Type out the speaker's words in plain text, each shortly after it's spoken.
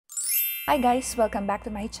Hi guys, welcome back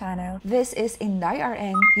to my channel. This is Inday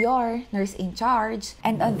RN, your nurse in charge.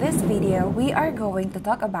 And on this video, we are going to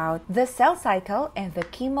talk about the cell cycle and the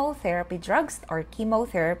chemotherapy drugs or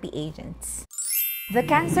chemotherapy agents. The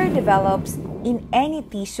cancer develops in any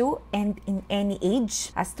tissue and in any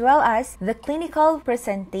age, as well as the clinical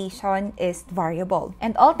presentation is variable.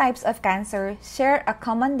 And all types of cancer share a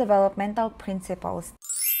common developmental principles.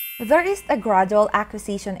 There is a gradual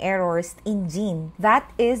acquisition errors in gene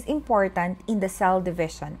that is important in the cell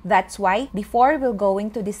division. That's why before we're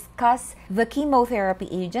going to discuss the chemotherapy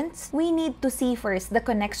agents, we need to see first the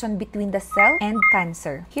connection between the cell and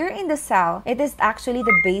cancer. Here in the cell, it is actually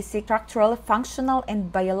the basic structural, functional,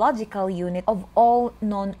 and biological unit of all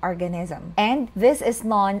known organisms. And this is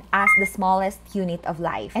known as the smallest unit of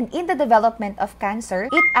life. And in the development of cancer,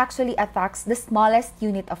 it actually attacks the smallest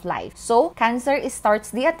unit of life. So, cancer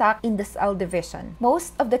starts the attack in the cell division.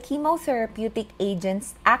 Most of the chemotherapeutic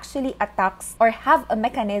agents actually attacks or have a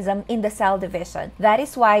mechanism in the cell division. That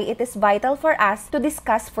is why it is vital for us to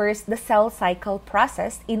discuss first the cell cycle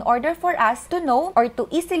process in order for us to know or to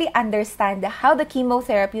easily understand how the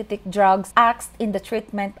chemotherapeutic drugs act in the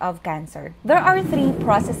treatment of cancer. There are three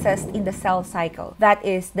processes in the cell cycle. That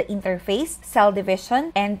is the interphase, cell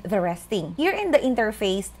division, and the resting. Here in the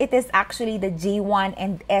interphase, it is actually the G1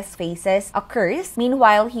 and S phases occurs.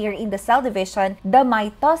 Meanwhile, here in the cell division, the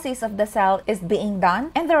mitosis of the cell is being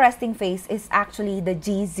done and the resting phase is actually the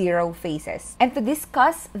G0 phases. And to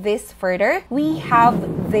discuss this further, we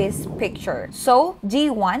have this picture. So,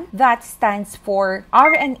 G1, that stands for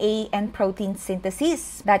RNA and protein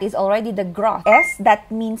synthesis. That is already the growth. S, that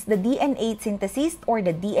means the DNA synthesis or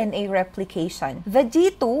the DNA replication. The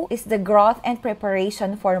G2 is the growth and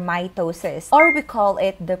preparation for mitosis, or we call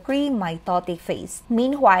it the pre-mitotic phase.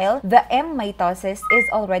 Meanwhile, the M mitosis is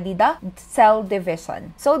already the cell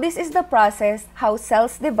division. So this is the process how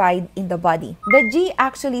cells divide in the body. The G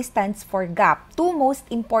actually stands for gap. Two most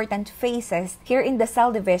important phases here in the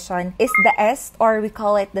cell division is the S, or we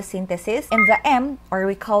call it the synthesis, and the M, or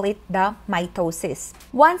we call it the mitosis.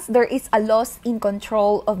 Once there is a loss in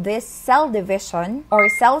control of this cell division or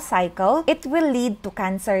cell cycle, it will lead to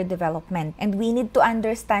cancer development. And we need to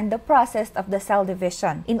understand the process of the cell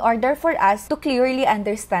division in order for us to clearly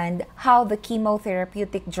understand how the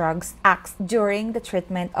chemotherapeutic drugs act during the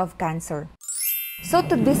treatment of cancer. So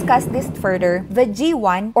to discuss this further, the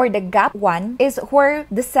G1 or the gap 1 is where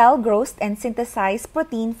the cell grows and synthesizes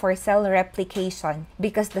protein for cell replication,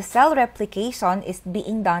 because the cell replication is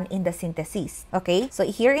being done in the synthesis. Okay? So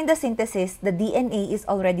here in the synthesis, the DNA is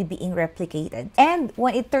already being replicated. And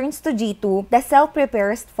when it turns to G2, the cell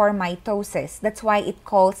prepares for mitosis. That's why it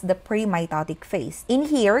calls the pre-mitotic phase. In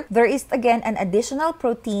here, there is again an additional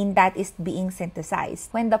protein that is being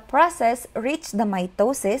synthesized. When the process reaches the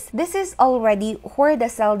mitosis, this is already where the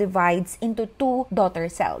cell divides into two daughter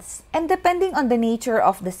cells. And depending on the nature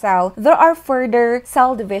of the cell, there are further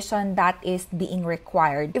cell division that is being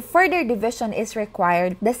required. If further division is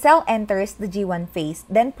required, the cell enters the G1 phase,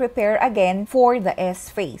 then prepare again for the S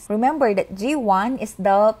phase. Remember that G1 is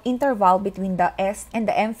the interval between the S and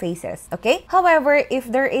the M phases, okay? However,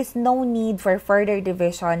 if there is no need for further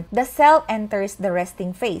division, the cell enters the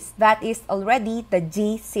resting phase. That is already the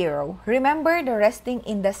G0. Remember the resting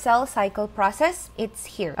in the cell cycle process?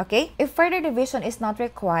 It's here, okay? If further division is not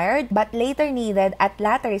required but later needed at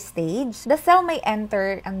later stage, the cell may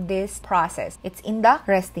enter in this process. It's in the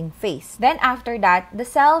resting phase. Then after that, the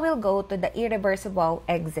cell will go to the irreversible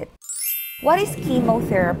exit. What is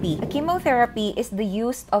chemotherapy? A chemotherapy is the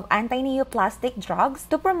use of anti-neoplastic drugs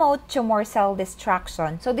to promote tumor cell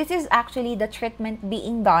destruction. So this is actually the treatment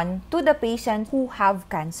being done to the patient who have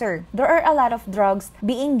cancer. There are a lot of drugs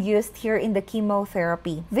being used here in the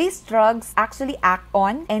chemotherapy. These drugs actually act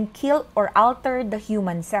on and kill or alter the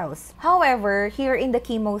human cells. However, here in the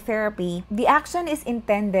chemotherapy, the action is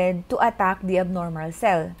intended to attack the abnormal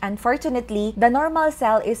cell. Unfortunately, the normal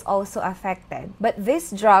cell is also affected. But these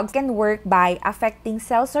drugs can work by affecting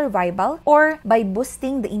cell survival or by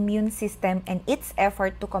boosting the immune system and its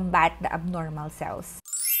effort to combat the abnormal cells.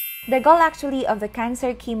 The goal actually of the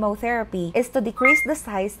cancer chemotherapy is to decrease the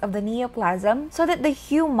size of the neoplasm so that the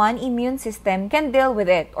human immune system can deal with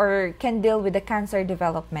it or can deal with the cancer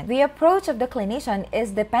development. The approach of the clinician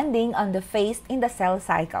is depending on the phase in the cell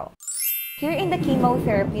cycle. Here in the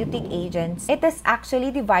chemotherapeutic agents, it is actually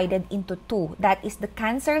divided into two. That is the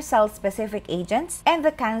cancer cell-specific agents and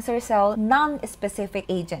the cancer cell non-specific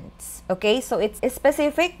agents. Okay, so it's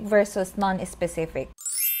specific versus non-specific.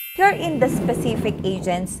 Here in the specific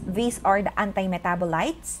agents, these are the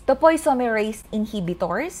antimetabolites, topoisomerase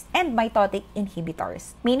inhibitors, and mitotic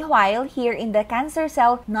inhibitors. Meanwhile, here in the cancer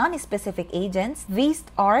cell non-specific agents, these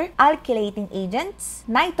are alkylating agents,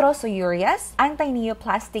 nitrosoureas,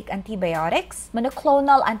 antineoplastic antibiotics,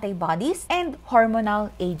 monoclonal antibodies, and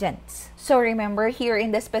hormonal agents. So remember, here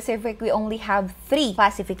in the specific, we only have 3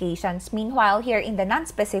 classifications. Meanwhile, here in the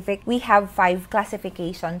non-specific, we have 5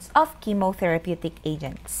 classifications of chemotherapeutic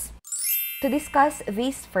agents. To discuss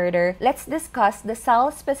these further, let's discuss the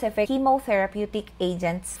cell-specific chemotherapeutic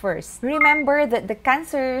agents first. Remember that the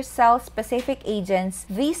cancer cell-specific agents,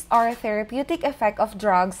 these are therapeutic effect of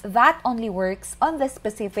drugs that only works on the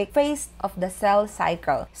specific phase of the cell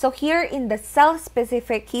cycle. So here in the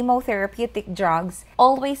cell-specific chemotherapeutic drugs,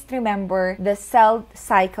 always remember the cell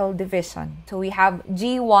cycle division. So we have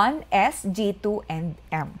G1, S, G2, and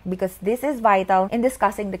M, because this is vital in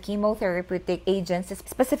discussing the chemotherapeutic agents,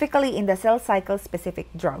 specifically in the cell cycle specific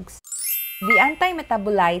drugs. The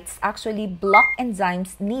antimetabolites actually block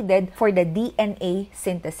enzymes needed for the DNA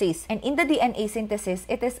synthesis. And in the DNA synthesis,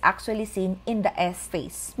 it is actually seen in the S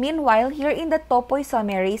phase. Meanwhile, here in the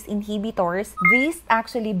topoisomerase inhibitors, these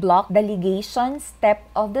actually block the ligation step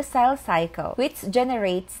of the cell cycle, which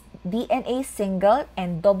generates DNA single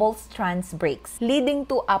and double strands breaks, leading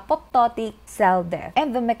to apoptotic cell death.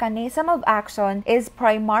 And the mechanism of action is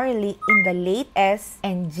primarily in the late S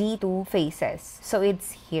and G2 phases. So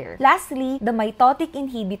it's here. Lastly, the mitotic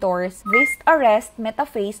inhibitors, these arrest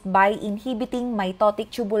metaphase by inhibiting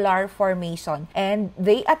mitotic tubular formation, and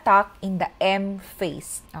they attack in the M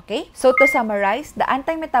phase. Okay? So to summarize, the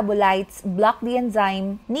antimetabolites block the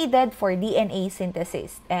enzyme needed for DNA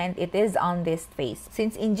synthesis, and it is on this phase.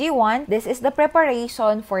 Since in G1, this is the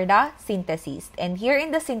preparation for the synthesis, and here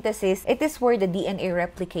in the synthesis, it is where the DNA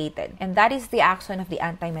replicated, and that is the action of the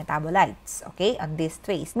antimetabolites, okay, on this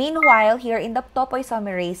phase. Meanwhile, here in the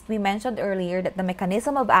topoisomerase, we mentioned earlier that the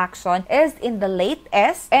mechanism of action is in the late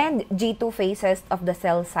S and G2 phases of the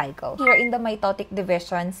cell cycle. Here in the mitotic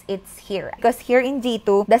divisions, it's here, because here in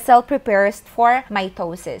G2, the cell prepares for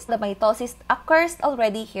mitosis. The mitosis occurs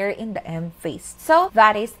already here in the M phase. So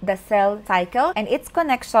that is the cell cycle and its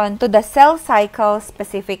connection to the cell cycle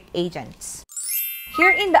specific agents. Here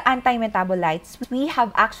in the antimetabolites, we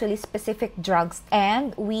have actually specific drugs,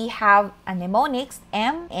 and we have a mnemonics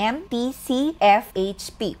M, M, T, C, F, H,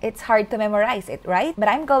 P. It's hard to memorize it, right? But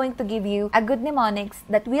I'm going to give you a good mnemonics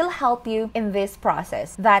that will help you in this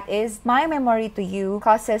process. That is, my memory to you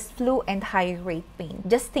causes flu and high rate pain.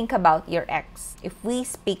 Just think about your ex. If we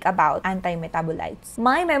speak about antimetabolites,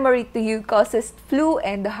 my memory to you causes flu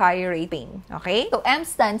and high rate pain. Okay? So M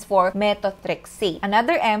stands for methotrexate.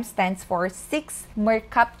 Another M stands for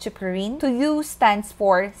 6-mercaptopurine. To U stands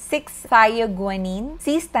for 6-thioguanine.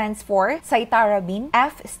 C stands for cytarabine.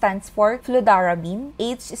 F stands for fludarabine.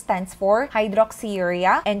 H stands for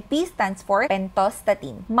hydroxyurea. And P stands for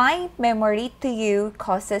pentostatin. My memory to you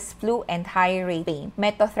causes flu and high rate pain.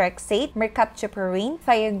 Methotrexate, mercaptopurine,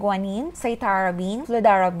 thioguanine, cytarabine,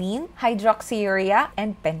 fludarabine, hydroxyurea,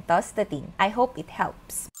 and pentostatin. I hope it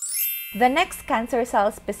helps. The next cancer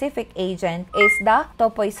cell-specific agent is the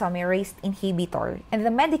topoisomerase inhibitor. And the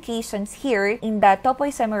medications here in the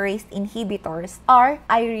topoisomerase inhibitors are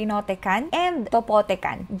irinotecan and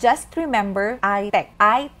topotecan. Just remember I-TEC.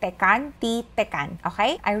 I-TECAN, T-TECAN.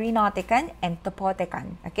 Okay? Irinotecan and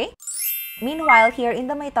topotecan. Okay? Meanwhile, here in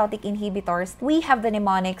the mitotic inhibitors, we have the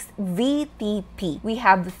mnemonics VTP. We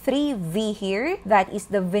have 3 V here. That is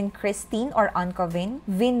the vincristine or oncovin,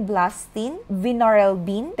 vinblastine,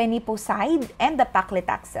 vinorelbine, teniposide, and the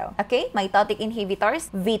paclitaxel. Okay? Mitotic inhibitors,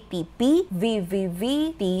 VTP,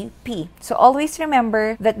 VVVTP. So always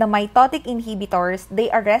remember that the mitotic inhibitors, they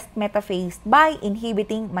arrest metaphase by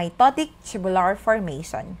inhibiting mitotic tubular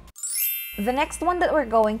formation. The next one that we're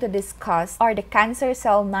going to discuss are the cancer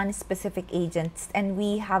cell non-specific agents, and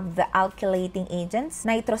we have the alkylating agents,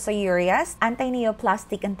 nitrosoureas,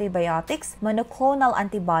 antineoplastic antibiotics, monoclonal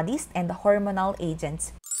antibodies, and the hormonal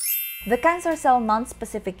agents. The cancer cell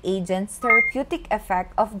non-specific agents' therapeutic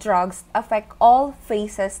effect of drugs affect all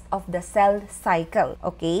phases of the cell cycle,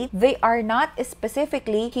 okay? They are not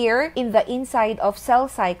specifically here in the inside of cell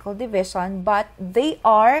cycle division, but they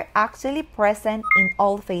are actually present in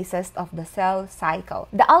all phases of the cell cycle.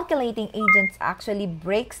 The alkylating agents actually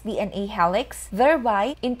breaks DNA helix,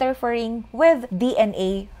 thereby interfering with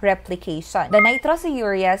DNA replication. The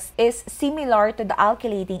nitrosoureas is similar to the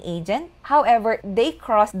alkylating agent, However, they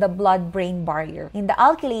cross the blood-brain barrier. In the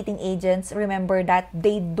alkylating agents, remember that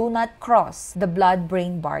they do not cross the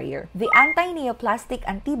blood-brain barrier. The anti-neoplastic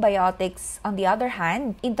antibiotics, on the other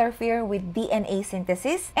hand, interfere with DNA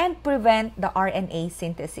synthesis and prevent the RNA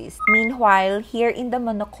synthesis. Meanwhile, here in the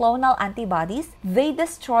monoclonal antibodies, they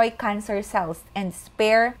destroy cancer cells and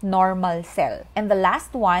spare normal cell. And the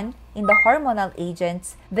last one, in the hormonal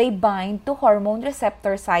agents, they bind to hormone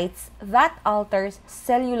receptor sites that alters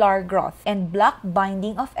cellular growth and block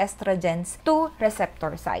binding of estrogens to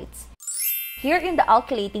receptor sites. Here in the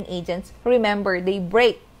alkylating agents, remember they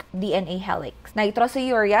break DNA helix.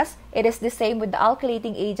 Nitrosoureas, it is the same with the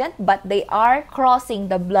alkylating agent, but they are crossing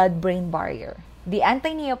the blood-brain barrier. The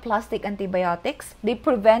anti-neoplastic antibiotics, they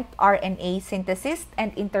prevent RNA synthesis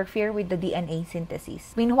and interfere with the DNA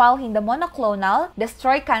synthesis. Meanwhile, in the monoclonal,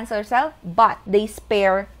 destroy cancer cell, but they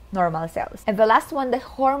spare normal cells. And the last one, the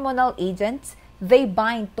hormonal agents, they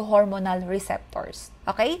bind to hormonal receptors.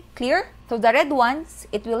 Okay? Clear? So the red ones,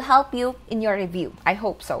 it will help you in your review. I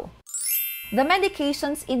hope so. The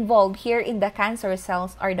medications involved here in the cancer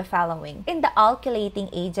cells are the following. In the alkylating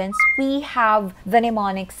agents, we have the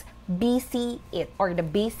mnemonics BC-IT or the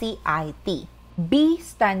BCIT. B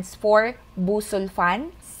stands for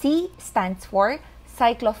busulfan, C stands for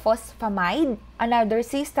cyclophosphamide, another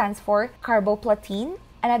C stands for carboplatin,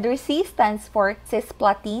 another C stands for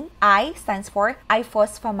cisplatin, I stands for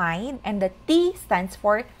ifosfamide, and the T stands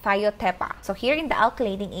for thiotepa. So here in the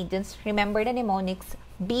alkylating agents, remember the mnemonics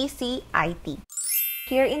BCIT.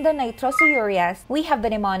 Here in the nitrosoureas, we have the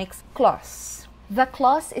mnemonics CLOS. The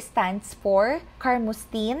CLOS stands for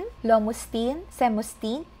carmustine, lomustine,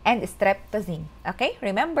 semustine, and streptozine. Okay,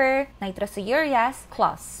 remember, nitrosoureas,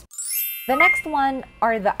 CLOS. The next one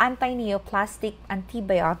are the anti-neoplastic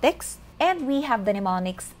antibiotics, and we have the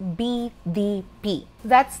mnemonics BDP.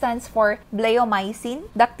 That stands for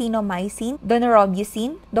bleomycin, dactinomycin,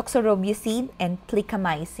 donorobucin, doxorubicin, and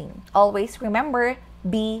plicamycin. Always remember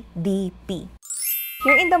BDP.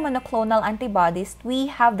 Here in the monoclonal antibodies, we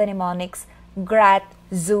have the mnemonics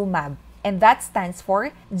gratzumab, and that stands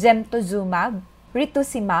for gemtuzumab,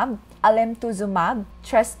 rituximab, alemtuzumab,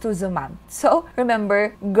 trastuzumab. So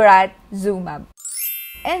remember gratzumab.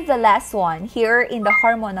 And the last one, here in the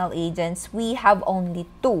hormonal agents, we have only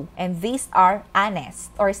two, and these are ANES,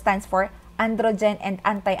 or stands for androgen and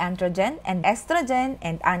anti-androgen, and estrogen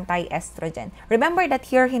and anti-estrogen. Remember that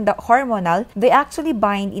here in the hormonal, they actually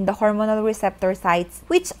bind in the hormonal receptor sites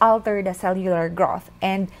which alter the cellular growth,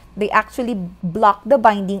 and they actually block the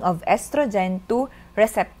binding of estrogen to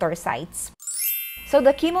receptor sites. So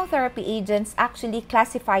the chemotherapy agents actually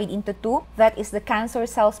classified into two, that is the cancer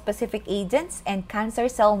cell specific agents and cancer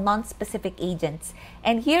cell non-specific agents.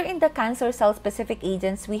 And here in the cancer cell specific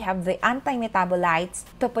agents, we have the antimetabolites,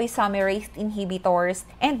 topoisomerase inhibitors,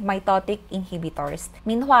 and mitotic inhibitors.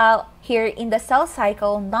 Meanwhile, here in the cell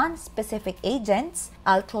cycle non-specific agents,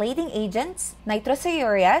 alkylating agents,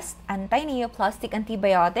 nitrosoureas, anti-neoplastic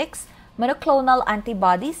antibiotics, monoclonal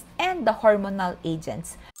antibodies, and the hormonal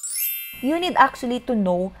agents. You need actually to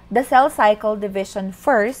know the cell cycle division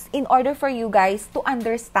first in order for you guys to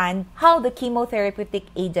understand how the chemotherapeutic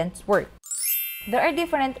agents work. There are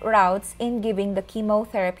different routes in giving the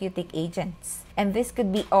chemotherapeutic agents. And this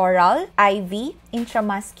could be oral, IV,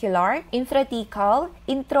 intramuscular, intrathecal,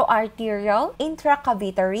 intraarterial,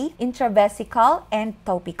 intracavitary, intravesical, and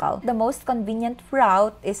topical. The most convenient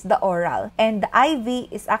route is the oral, and the IV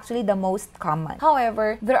is actually the most common.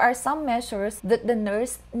 However, there are some measures that the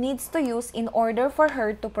nurse needs to use in order for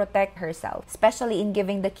her to protect herself, especially in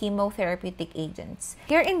giving the chemotherapeutic agents.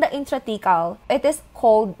 Here in the intrathecal, it is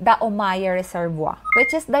called the Ommaya reservoir,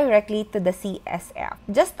 which is directly to the CSF.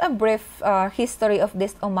 Just a brief history of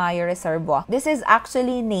this Ommaya reservoir. This is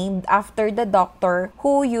actually named after the doctor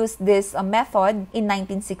who used this method in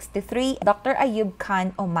 1963, Dr. Ayub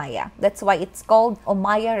Khan Ommaya. That's why it's called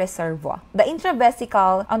Ommaya reservoir. The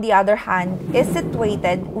intravesical, on the other hand, is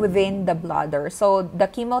situated within the bladder. So the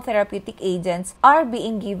chemotherapeutic agents are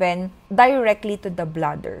being given directly to the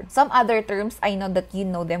bladder. Some other terms, I know that you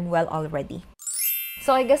know them well already.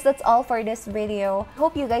 So I guess that's all for this video.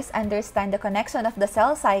 Hope you guys understand the connection of the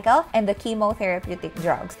cell cycle and the chemotherapeutic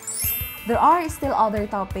drugs. There are still other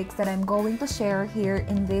topics that I'm going to share here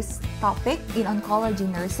in this topic in oncology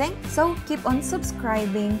nursing. So keep on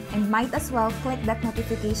subscribing and might as well click that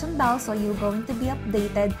notification bell so you're going to be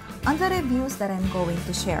updated on the reviews that I'm going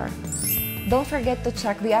to share. Don't forget to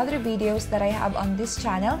check the other videos that I have on this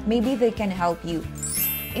channel. Maybe they can help you.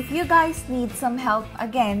 If you guys need some help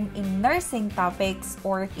again in nursing topics,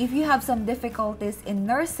 or if you have some difficulties in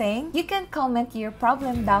nursing, you can comment your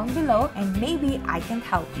problem down below and maybe I can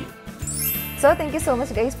help you. So thank you so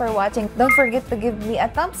much guys for watching. Don't forget to give me a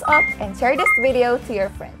thumbs up and share this video to your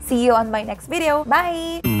friends. See you on my next video.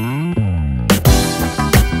 Bye!